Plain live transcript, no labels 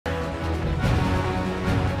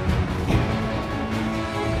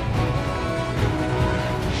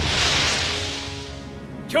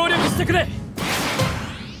してくれ。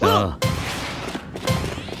ああ。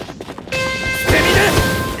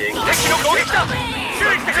敵の攻撃だ。注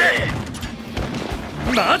意してくれ。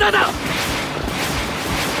まだだ。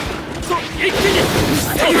一気に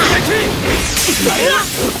突撃。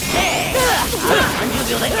30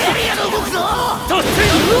秒でエリアが動くぞ。突進。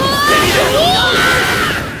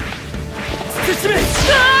進め。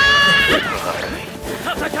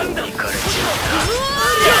戦うんだ。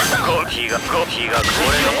ゴキがこ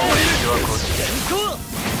れの本質はこっ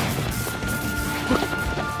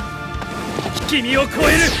ち。君を超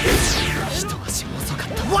える。一足遅かっ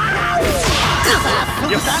た。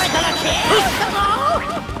よし。誰かが消えたぞ。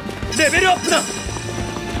レベルアップだ。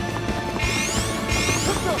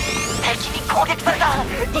敵に攻撃された。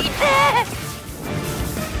い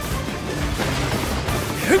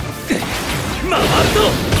て回るぞ。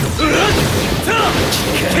さあ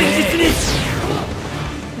堅実に。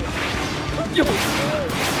よっ。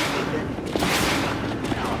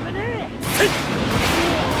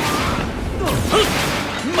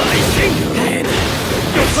邁進。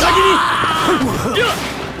横投げに。よっ。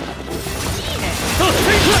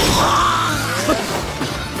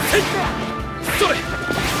それ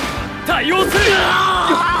対応する。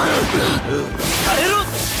耐えろ。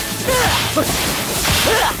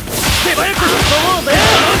手早く。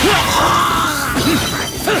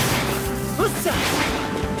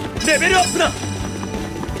レベルアップだ。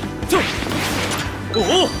おお。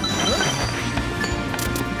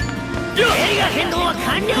エリア変動は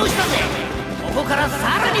完了したぜ。ここからさ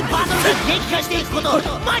らにバトルが激化していくこと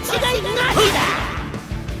間違いなし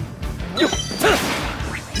だ。よっ。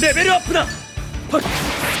レベルアップだ。進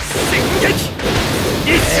撃。一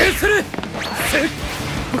周する。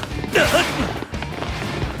ち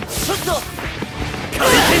ょっと回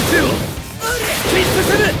転数を突き進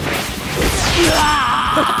む。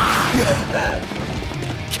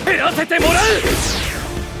蹴らせてもらう。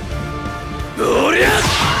おりゃ。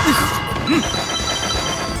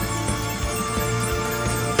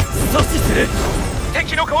阻止する。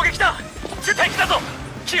敵の攻撃だ。敵だぞ。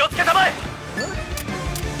気をつけたまえ。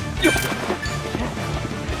よっ。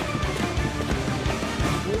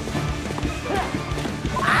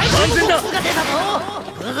相手のボックスが出たぞ。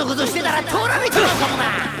グズグズしてたら取られちまうかもな。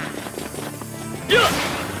よっ。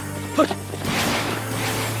はっ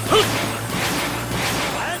はっ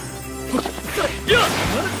よっ。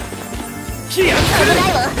気圧する。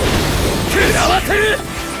食らわせる。よ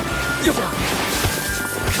っ。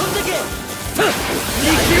こんだけ勢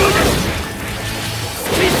いで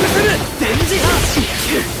突き進む。電磁波。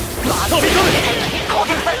飛び込む。攻撃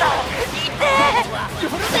された。いて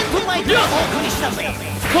プレゼントマイクをお送りしたぜ。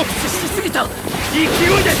酷使しすぎた。勢い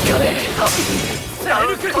ですかね。ダウ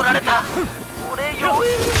ン取られた。俺弱い。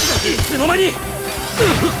いつの間に。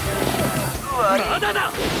まだ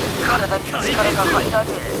だ。体に力が入らね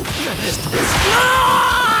え。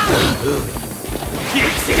一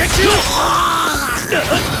撃を。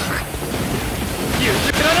譲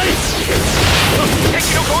らない。敵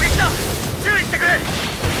の攻撃だ。注意してくれ。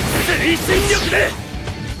推進力で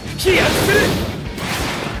気圧する。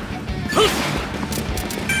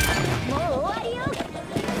もう終わりよ。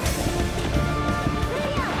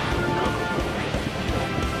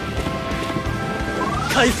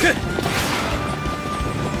回復。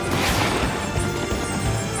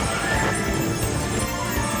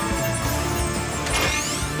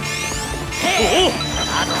おお。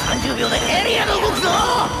あと30秒でエリアが動くぞ。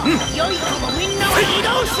良い子もみんなは移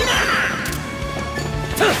動しな。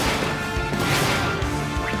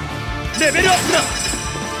レベルアップだ。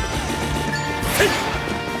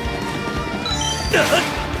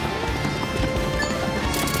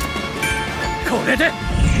これで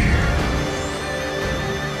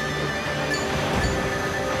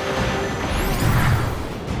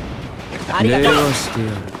ありがとう。してや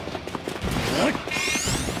る。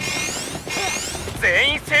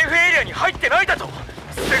全員セーフエリアに入ってないだと。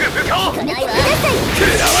すぐ向かおう。ないわ。食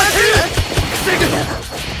らわせる。防ぐ。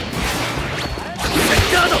セッ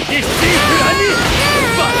ターの一心不乱に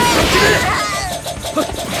爆速で。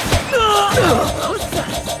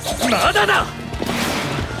まだだ。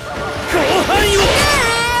広範囲を。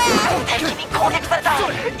敵に攻撃された。い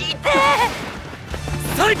て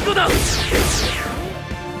最高だ。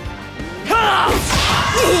はあ。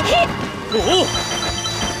おお。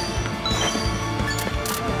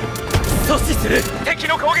阻止する。敵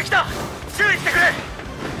の攻撃だ。注意してくれ。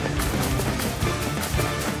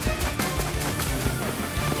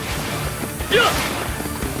よっ。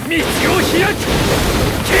道を開く。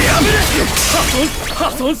蹴破れ。破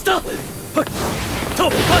損した。突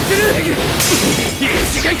破する。一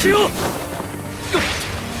撃を。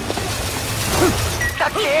ラ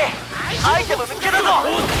ッキー。アイテム見つけたぞ。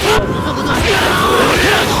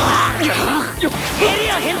エ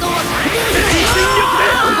リア変動は完了した。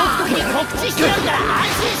動く時に告知してやるから安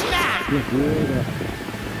心しな。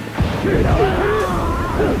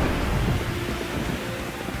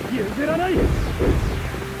譲らない。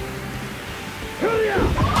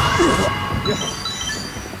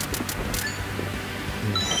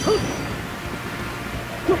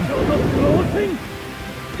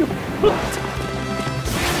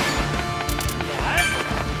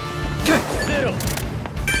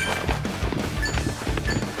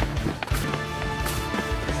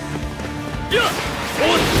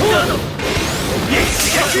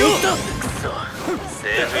セ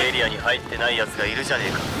ーフエリアに入ってないやつがいるじゃね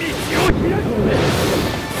えか。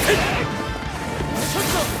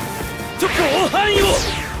ちょっと広範囲を。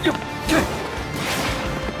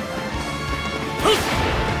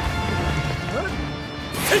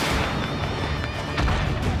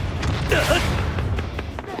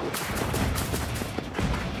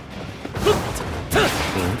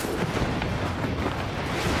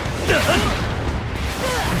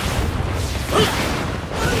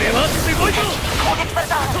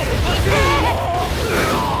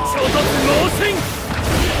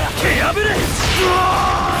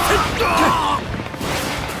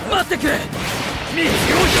待ってくれ。道を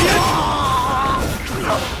開く。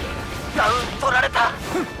ダウン取られた。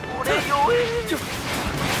俺弱え。継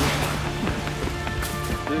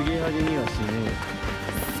ぎはぎにはしねえ。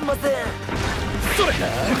すいません。それま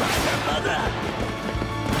だ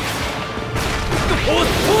おっと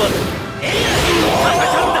エリアに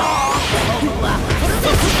戦うんだ。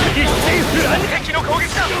一斉フラン敵の攻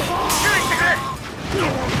撃だ。注意してくれ。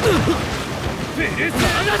ベルサー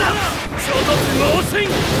ナだ。衝突猛進。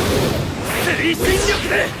推進力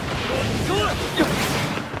で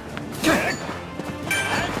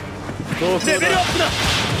レベルアップだ。や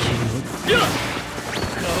っ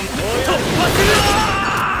突破する。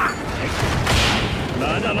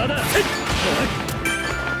まだまだ。敵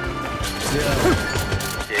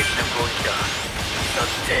の攻撃だ。だっ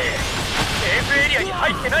てセーフエリアに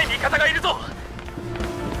入ってない味方がいるぞ。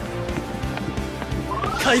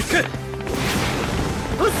回復。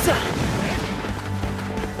おっしゃ。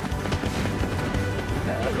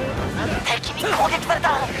敵に攻撃された。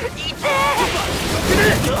痛え。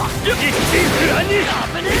一心不乱にやるな。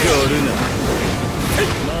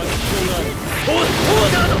おっと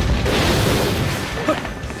ガード。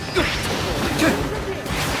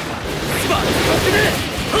スパッとね。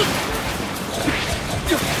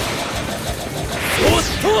おっ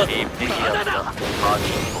と一匹やった。パーテ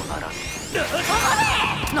ィーにもならん。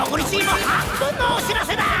残りチーム半分のお知ら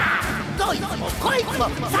せだ。どいつもこいつも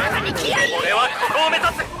さらに気合い。俺はここを目指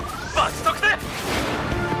す。爆速で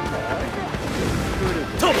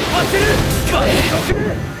突破する。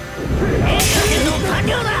変動完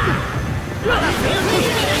了だ。まだセーフエリ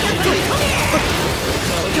アに飛び込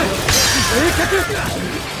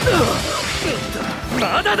め。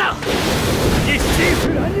まだだ。一心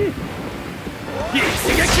不乱に一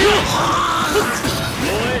撃を燃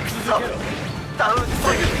え続けろ。ダウンすぐ止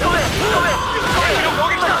め敵の攻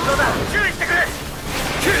撃だ。注意してくれ。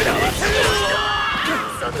食らわせる。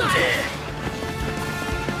さて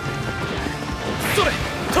それ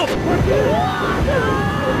突破。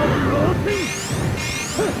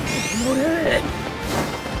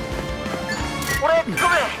俺ごめ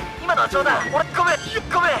ん。今のは冗談。俺ごめん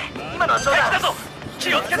今のは冗談だぞ。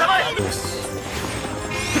気をつけたまえ。危ね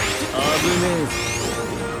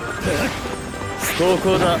え。こ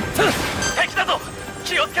こだ。敵だぞ。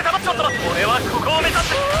気をつけたま。ちょっと待って。俺はここを目指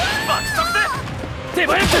す。爆速で手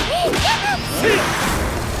早く。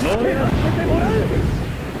燃えらせてもらう。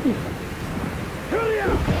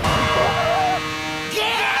ゲー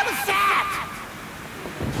ムセット。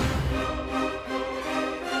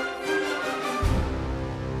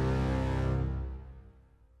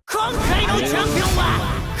今回のチャンピオンは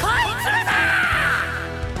こいつらだ。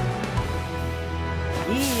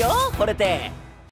いいよ、惚れて。